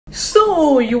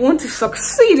So you want to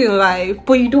succeed in life,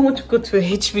 but you don't want to go to a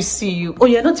HBCU, or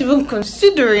you're not even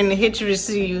considering a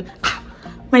HBCU.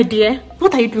 My dear,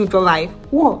 what are you doing with your life?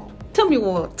 What? Tell me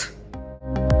what?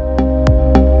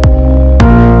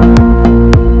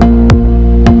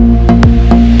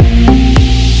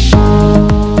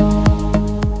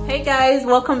 Hey guys,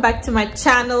 welcome back to my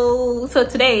channel. So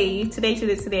today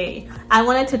I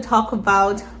wanted to talk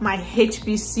about my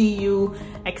HBCU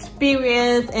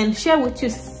experience and share with you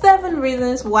 7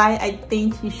 reasons why I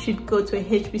think you should go to a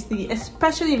HBCU,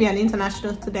 especially if you're an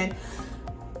international student.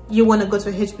 You want to go to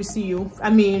a HBCU. I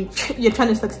mean, you're trying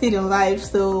to succeed in life,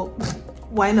 so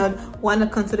why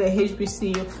not consider a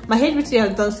HBCU? My HBCU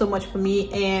has done so much for me,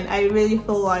 and I really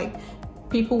feel like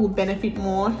people will benefit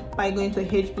more by going to a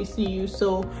HBCU.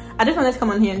 So I just wanted to come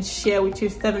on here and share with you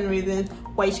 7 reasons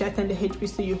why you should attend the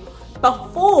HBCU.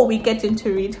 Before we get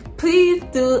into it, please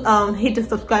do hit the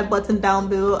subscribe button down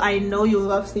below. I know you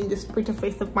love seeing this pretty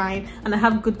face of mine, and I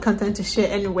have good content to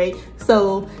share anyway.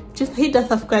 So just hit the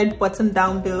subscribe button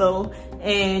down below,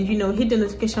 and hit the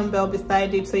notification bell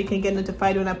beside it so you can get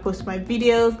notified when I post my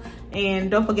videos.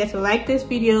 And don't forget to like this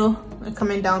video and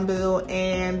comment down below,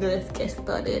 and let's get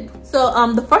started. So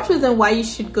the first reason why you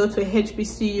should go to a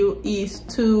HBCU is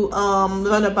to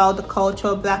learn about the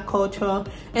culture, Black culture,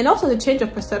 and also the change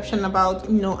of perception about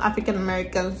African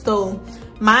Americans. So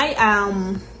my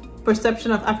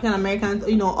perception of African Americans,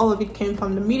 all of it came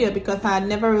from the media, because I had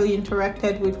never really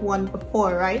interacted with one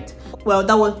before, right? Well,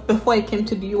 that was before I came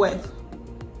to the US,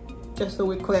 just so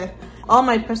we're clear. All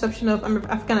my perception of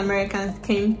African Americans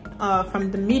came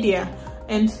from the media,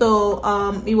 and so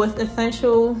it was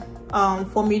essential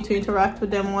for me to interact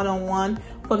with them one-on-one,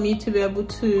 for me to be able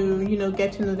to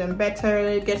get to know them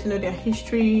better, get to know their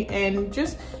history, and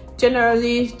just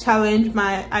generally challenge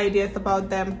my ideas about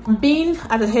them. Being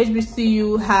at a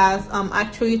HBCU has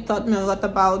actually taught me a lot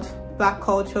about Black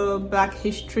culture, Black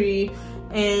history,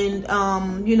 and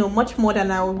much more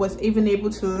than I was even able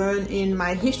to learn in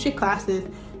my history classes.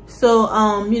 So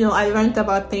I learned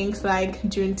about things like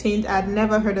Juneteenth. I'd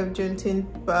never heard of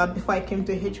Juneteenth before I came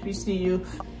to HBCU.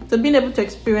 So being able to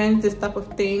experience this type of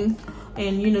things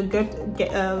and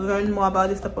learn more about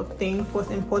this type of things was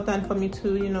important for me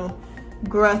to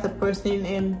grow as a person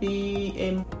and be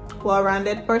a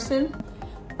well-rounded person.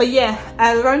 But yeah,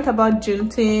 I learned about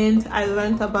Juneteenth. I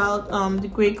learned about the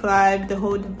Greek life, the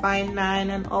whole Divine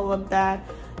Nine, and all of that.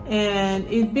 And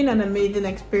it's been an amazing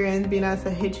experience being as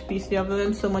a HBCU. I've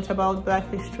learned so much about Black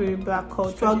history, Black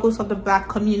culture, struggles of the Black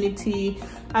community.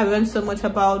 I learned so much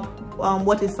about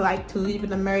what it's like to live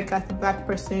in America as a Black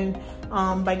person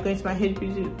by going to my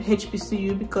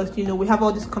HBCU, because we have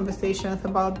all these conversations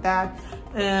about that,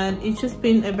 and it's just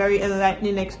been a very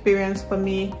enlightening experience for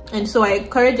me. And so I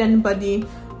encourage anybody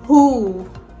who,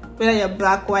 whether you're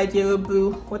Black, white, yellow,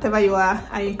 blue, whatever you are,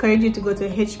 I encourage you to go to a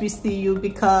HBCU,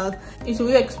 because it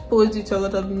will expose you to a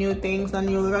lot of new things, and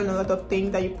you'll learn a lot of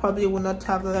things that you probably would not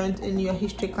have learned in your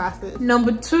history classes.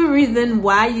 Number 2 reason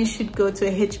why you should go to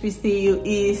a HBCU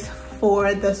is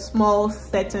for the small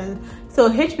setting. So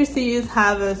HBCUs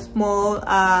have a small,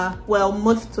 I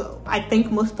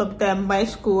think most of them, my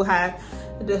school had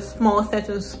the small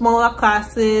setting, smaller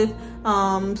classes,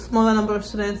 smaller number of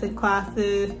students in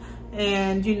classes,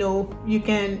 and you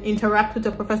can interact with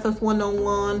the professors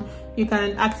one-on-one. You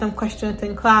can ask them questions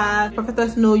in class.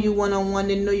 Professors know you one-on-one.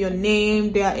 They know your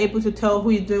name. They are able to tell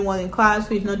who is doing well in class,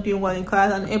 who is not doing well in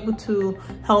class, and able to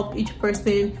help each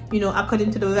person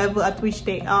according to the level at which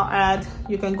they are at.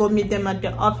 You can go meet them at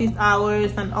their office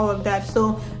hours and all of that.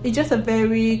 So it's just a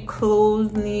very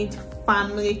close-knit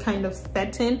family kind of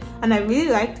setting, and I really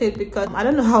liked it, because I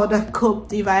don't know how that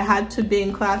coped if I had to be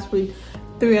in class with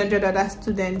 300 other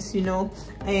students,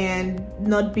 and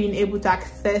not being able to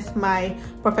access my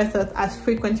professors as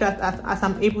frequently as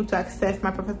I'm able to access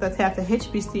my professors here at the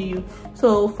HBCU.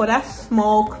 So for that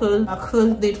small,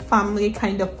 close-knit family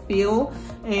kind of feel,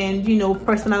 and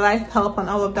personalized help and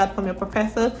all of that from your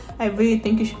professors, I really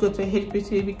think you should go to a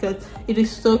HBCU, because it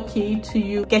is so key to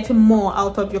you getting more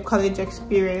out of your college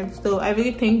experience. So I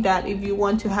really think that if you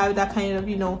want to have that kind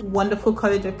of wonderful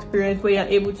college experience where you're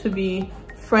able to be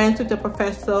friends with the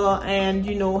professor and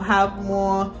have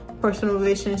more personal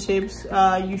relationships,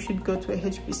 you should go to a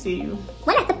HBCU.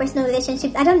 When I say personal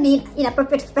relationships, I don't mean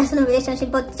inappropriate personal relationship,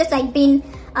 but just like being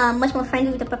much more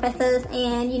friendly with the professors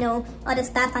and other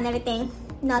staff and everything.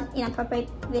 Not inappropriate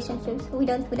relationships. We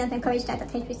don't encourage that at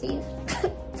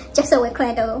HBCUs. Just so we're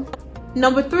clear though.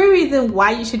 Number 3 reason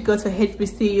why you should go to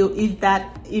HBCU is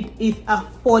that it is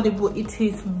affordable. It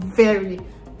is very,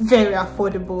 very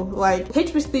affordable. Like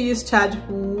HBCUs charge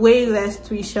way less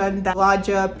tuition than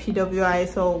larger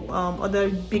PWIs or other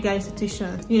bigger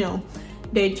institutions. You know,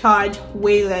 they charge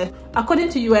way less. According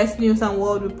to US News and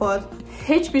World Report,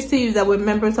 HBCUs that were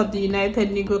members of the United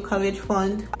Negro College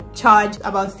Fund charge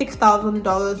about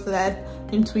 $6,000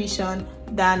 less in tuition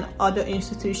than other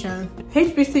institutions.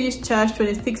 HBCUs charge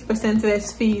 26%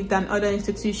 less fees than other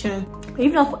institutions.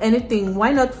 If not for anything,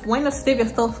 why not save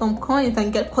yourself some coins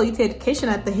and get quality education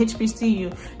at the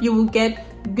HBCU? You will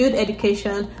get good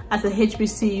education at the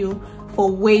HBCU for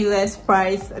way less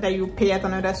price that you pay at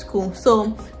another school.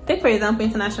 So take for example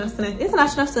international students.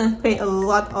 International students pay a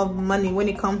lot of money when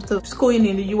it comes to schooling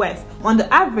in the US. On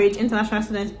the average, international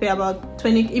students pay about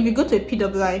if you go to a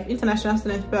PWI, international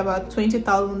students pay about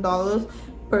 $20,000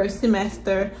 per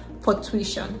semester for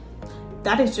tuition.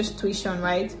 That is just tuition,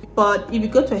 right? But if you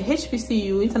go to a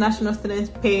HBCU, international students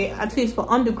pay, at least for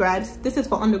undergrads, this is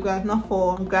for undergrads, not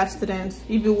for grad students.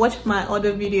 If you watch my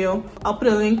other video, I'll put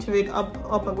a link to it up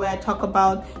where I talk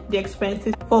about the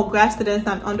expenses for grad students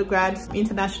and undergrads,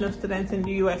 international students in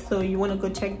the US. So you want to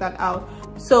go check that out.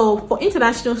 So for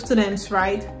international students,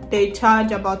 right, they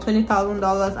charge about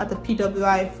 $20,000 at the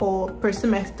PWI per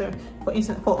semester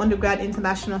for undergrad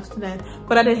international students.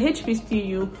 But at the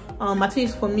HBCU, at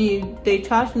least for me, they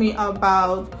charge me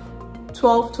about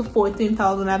 $12,000 to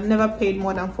 $14,000. I've never paid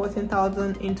more than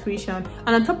 $14,000 in tuition,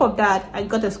 and on top of that, I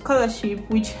got a scholarship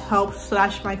which helped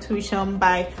slash my tuition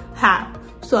by half.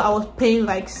 So I was paying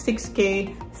like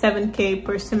 $6K, $7K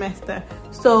per semester.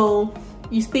 So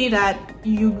you see that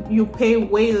you pay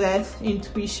way less in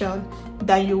tuition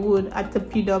than you would at the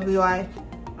PWI.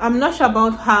 I'm not sure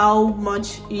about how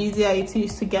much easier it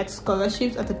is to get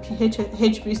scholarships at the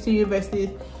HBCU versus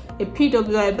a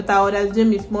PWI, but I would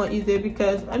assume it's more easier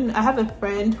because I have a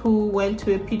friend who went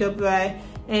to a PWI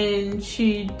and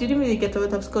she didn't really get a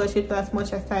lot of scholarships as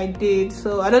much as I did.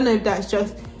 So I don't know if that's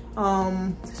just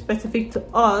specific to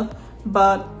us,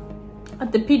 but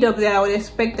at the PWI I would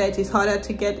expect that it's harder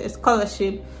to get a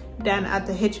scholarship than at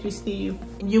the HBCU.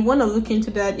 You want to look into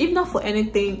that. If not for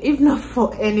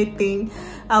anything,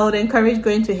 I would encourage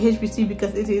going to HBCU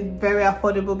because it is very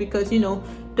affordable, because you know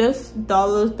those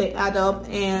dollars, they add up,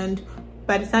 and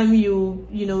by the time you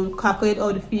calculate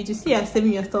all the fees, you see you're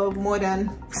saving yourself more than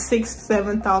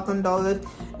 $6,000-7,000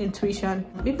 in tuition.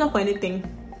 If not for anything,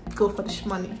 go for the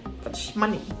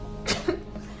money.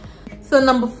 So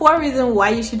number 4 reason why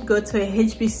you should go to a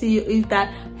HBCU is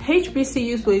that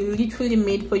HBCUs were literally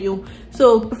made for you.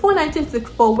 So before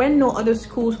 1964, when no other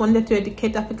schools wanted to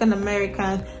educate African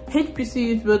Americans,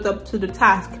 HBCUs rose up to the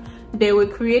task. They were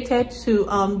created to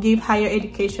give higher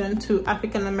education to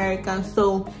African Americans.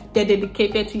 So they're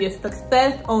dedicated to your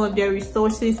success. All of their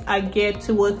resources are geared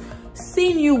towards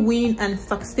seeing you win and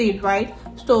succeed, right?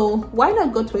 So why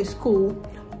not go to a school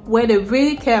where they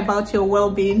really care about your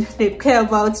well-being, they care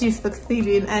about you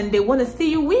succeeding, and they want to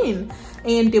see you win,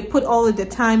 and they put all of the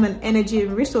time and energy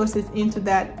and resources into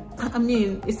that? I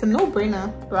mean, it's a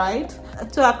no-brainer, right?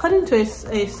 So according to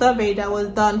a survey that was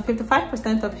done,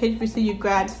 55% of HBCU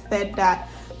grads said that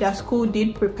their school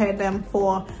did prepare them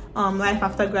for life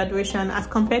after graduation, as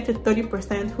compared to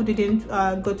 30% who didn't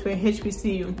go to a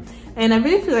HBCU. And I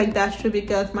really feel like that's true,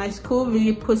 because my school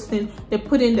really put in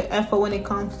the effort when it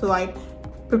comes to like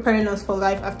preparing us for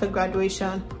life after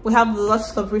graduation. We have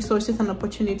lots of resources and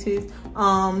opportunities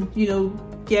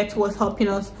geared towards helping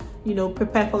us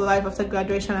prepare for life after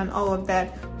graduation and all of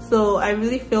that. So I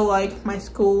really feel like my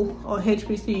school or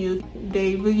HBCU,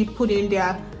 they really put in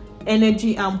their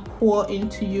energy and pour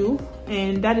into you,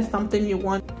 and that is something you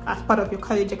want as part of your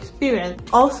college experience.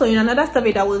 Also, in another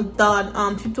survey that was done,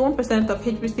 51% of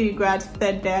HBCU grads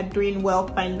said they are doing well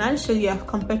financially, as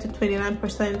compared to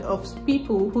 29% of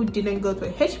people who didn't go to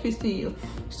a HBCU.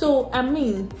 So I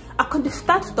mean, the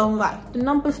stats don't lie, the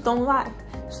numbers don't lie.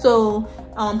 So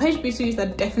HBCUs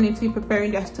are definitely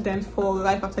preparing their students for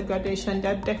life after graduation.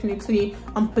 They're definitely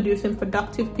producing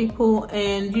productive people,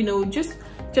 and just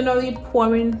generally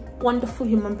pouring wonderful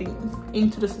human beings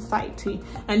into the society.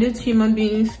 And these human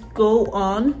beings go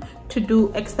on to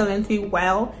do excellently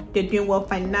well. They're doing well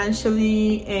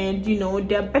financially, and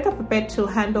they're better prepared to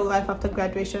handle life after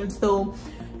graduation. So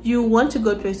you want to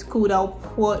go to a school that will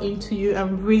pour into you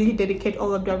and really dedicate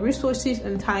all of their resources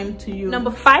and time to you.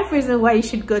 Number 5 reason why you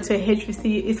should go to a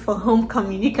HBCU is for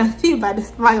homecoming. You can see by the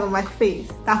smile on my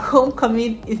face that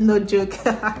homecoming is no joke.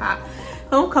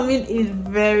 Homecoming is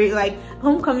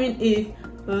homecoming is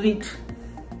lit.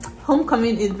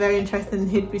 Homecoming is very interesting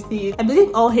in HBCUs. I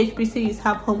believe all HBCUs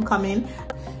have homecoming.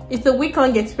 It's a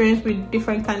week-long experience with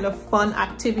different kind of fun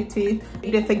activities.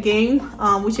 There's a game,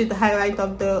 which is the highlight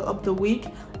of the week.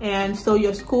 and so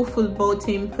your school football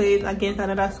team plays against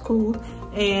another school,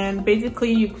 and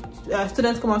basically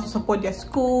students come out to support their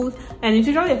schools, and it's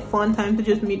usually a fun time to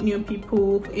just meet new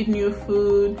people, eat new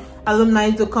food. Alumni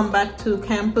will come back to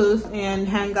campus and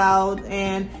hang out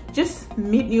and just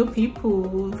meet new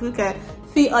people,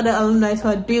 see other alumni who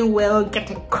are doing well,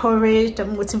 get encouraged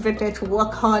and motivated to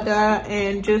work harder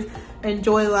and just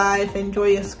enjoy life, enjoy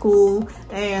your school.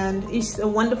 And it's a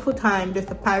wonderful time.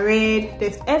 There's a parade,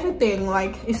 there's everything.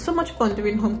 Like, it's so much fun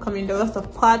during homecoming. There are lots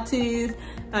of parties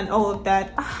and all of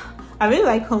that. I really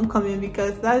like homecoming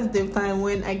because that's the time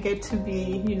when I get to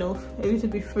be, you know, able to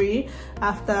be free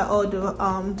after all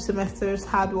the semesters,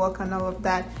 hard work and all of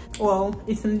that. Well,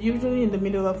 it's usually in the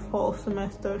middle of fall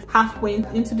semester, halfway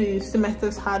into the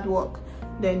semester's hard work.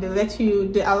 Then they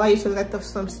allow you to let off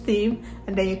some steam,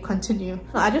 and then you continue.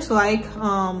 So I just like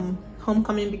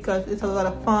homecoming because it's a lot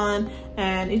of fun,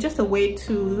 and it's just a way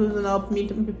to loosen up, meet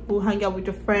people, hang out with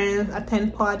your friends,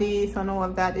 attend parties and all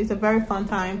of that. It's a very fun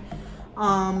time,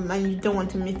 and you don't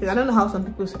want to miss it. I don't know how some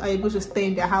people are able to stay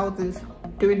in their houses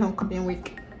during homecoming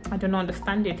week. I don't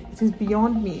understand it. It is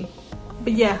beyond me.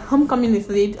 But yeah, homecoming is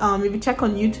lit. If you check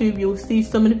on YouTube, you'll see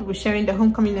so many people sharing their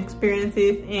homecoming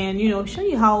experiences and, you know, show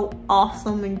you how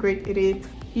awesome and great it is.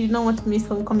 You don't want to miss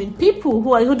homecoming. People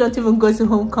who don't even go to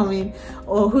homecoming,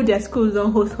 or who their schools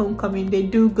don't host homecoming, they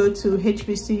do go to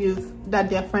HBCUs that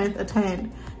their friends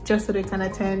attend just so they can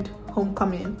attend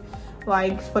homecoming.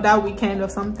 Like for that weekend or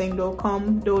something, they'll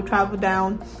travel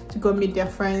down to go meet their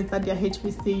friends at their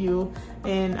HBCU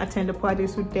and attend the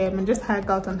parties with them and just hang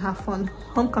out and have fun.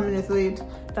 Homecoming is lit.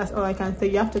 That's all I can say.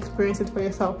 You have to experience it for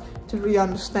yourself to really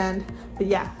understand. But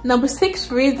yeah, number 6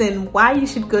 reason why you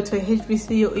should go to a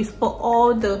HBCU is for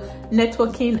all the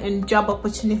networking and job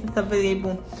opportunities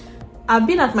available. I've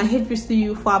been at my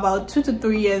HBCU for about 2 to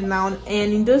 3 years now,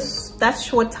 and in that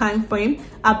short time frame,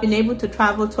 I've been able to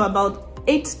travel to about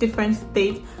 8 different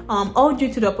states, all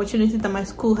due to the opportunities that my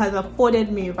school has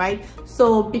afforded me, right?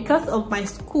 So because of my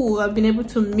school, I've been able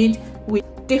to meet with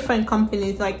different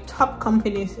companies, like top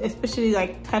companies, especially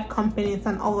like tech companies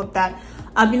and all of that.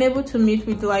 I've been able to meet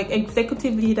with like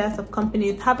executive leaders of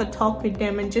companies, have a talk with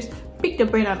them and just pick the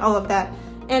brain and all of that.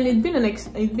 And it's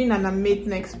been an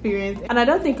amazing experience, and I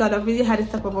don't think I'd have really had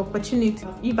this type of opportunity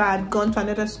if I had gone to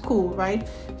another school, right?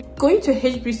 Going to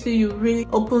HBCU really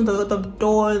opens a lot of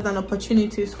doors and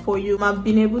opportunities for you. I've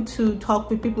been able to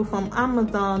talk with people from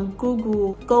Amazon,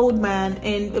 Google, Goldman,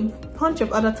 and a bunch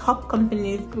of other top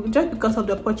companies just because of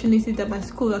the opportunities that my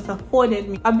school has afforded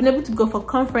me. I've been able to go for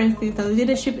conferences and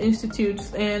leadership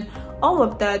institutes and all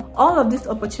of that. All of these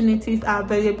opportunities are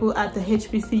available at the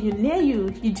HBCU near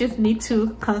you. You just need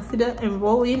to consider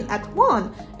enrolling at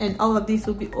one, and all of these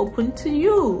will be open to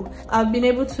you. I've been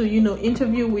able to, you know,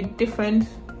 interview with different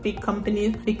big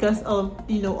companies because of,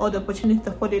 you know, all the opportunities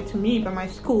afforded to me by my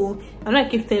school. I'm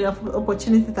not keep saying of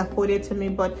opportunities afforded to me,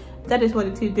 but that is what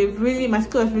it is. My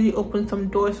school has really opened some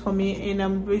doors for me, and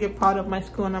I'm really proud of my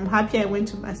school, and I'm happy I went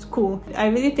to my school. I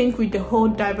really think with the whole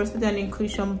diversity and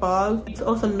inclusion buzz, it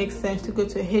also makes sense to go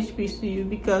to a HBCU,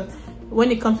 because when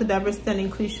it comes to diversity and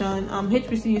inclusion,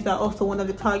 HBCUs are also one of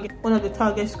the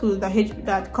target schools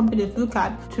that companies look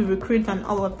at to recruit and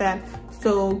all of that.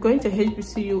 So going to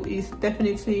HBCU is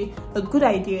definitely a good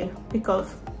idea,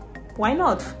 because why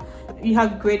not? You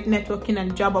have great networking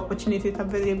and job opportunities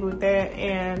available there,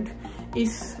 and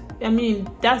I mean,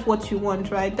 that's what you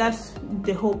want, right? That's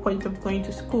the whole point of going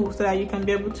to school, so that you can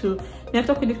be able to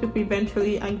network with these people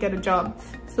eventually and get a job.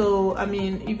 So I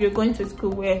mean, if you're going to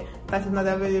school where that's not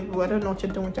available, I don't know what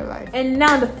you're doing with your life. And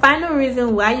now the final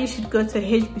reason why you should go to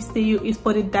HBCU is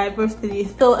for the diversity.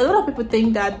 So a lot of people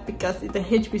think that because it's a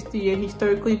HBCU, a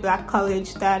historically black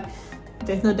college, that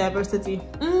there's no diversity.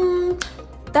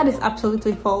 That is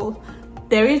absolutely false.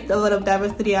 There is a lot of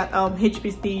diversity at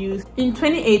HBCUs. In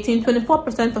 2018,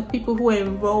 24% of people who were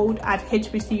enrolled at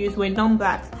HBCUs were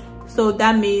non-blacks. So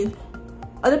that means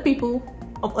other people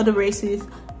of other races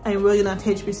are enrolling at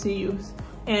HBCUs.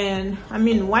 And I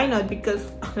mean, why not?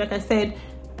 Because like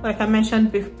I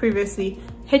mentioned previously,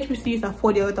 HBCUs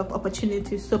afford a lot of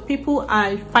opportunities. So people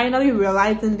are finally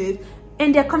realizing this,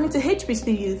 and they're coming to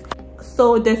HBCUs.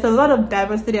 So there's a lot of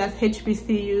diversity at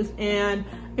HBCUs, and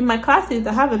in my classes,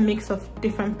 I have a mix of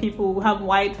different people. We have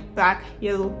white, black,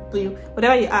 yellow, blue,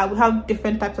 whatever you are. We have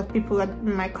different types of people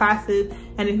in my classes,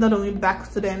 and it's not only black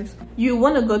students. You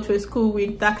want to go to a school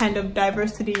with that kind of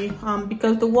diversity,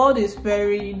 because the world is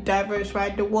very diverse,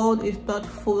 right? The world is not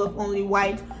full of only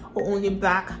white or only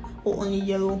black or only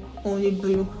yellow, only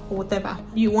blue or whatever.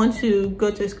 You want to go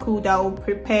to a school that will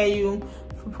prepare you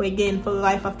for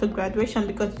life after graduation,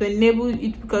 because it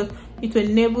will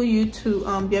enable you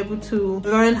to be able to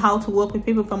learn how to work with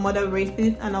people from other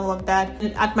races and all of that.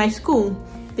 And at my school,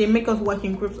 they make us work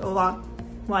in groups a lot.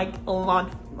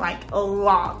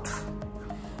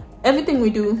 Everything we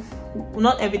do,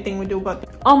 not everything we do, but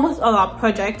almost all our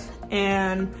projects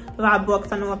and lab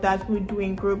works and all of that we do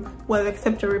in group. Well,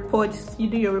 except your reports, you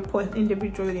do your reports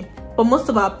individually, but most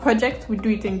of our projects we do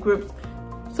it in groups.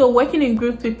 So working in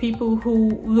groups with people who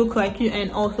look like you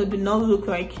and also do not look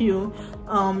like you,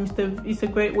 it's a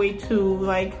great way to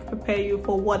like prepare you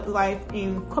for what life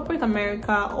in corporate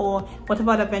America or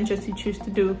whatever other ventures you choose to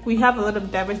do. We have a lot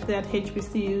of diversity at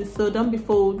HBCU, so don't be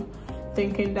fooled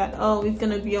thinking that, oh, it's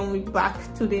gonna be only black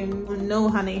students. No,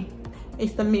 honey,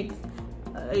 it's a mix.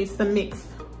 It's a mix.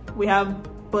 We have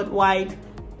both white,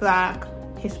 black,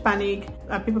 Hispanic,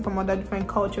 people from other different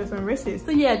cultures and races.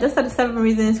 So yeah, those are the 7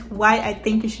 reasons why I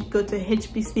think you should go to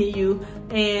HBCU.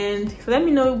 And let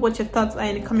me know what your thoughts are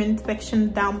in the comment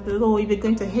section down below. If you're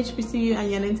going to HBCU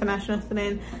and you're an international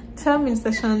student, tell me in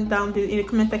the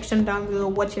comment section down below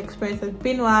what your experience has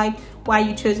been like, why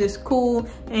you chose this school,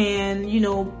 and you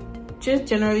know, just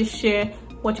generally share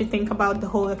what you think about the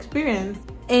whole experience.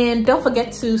 And don't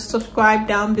forget to subscribe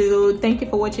down below. Thank you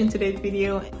for watching today's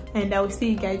video, and I will see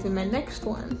you guys in my next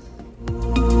one.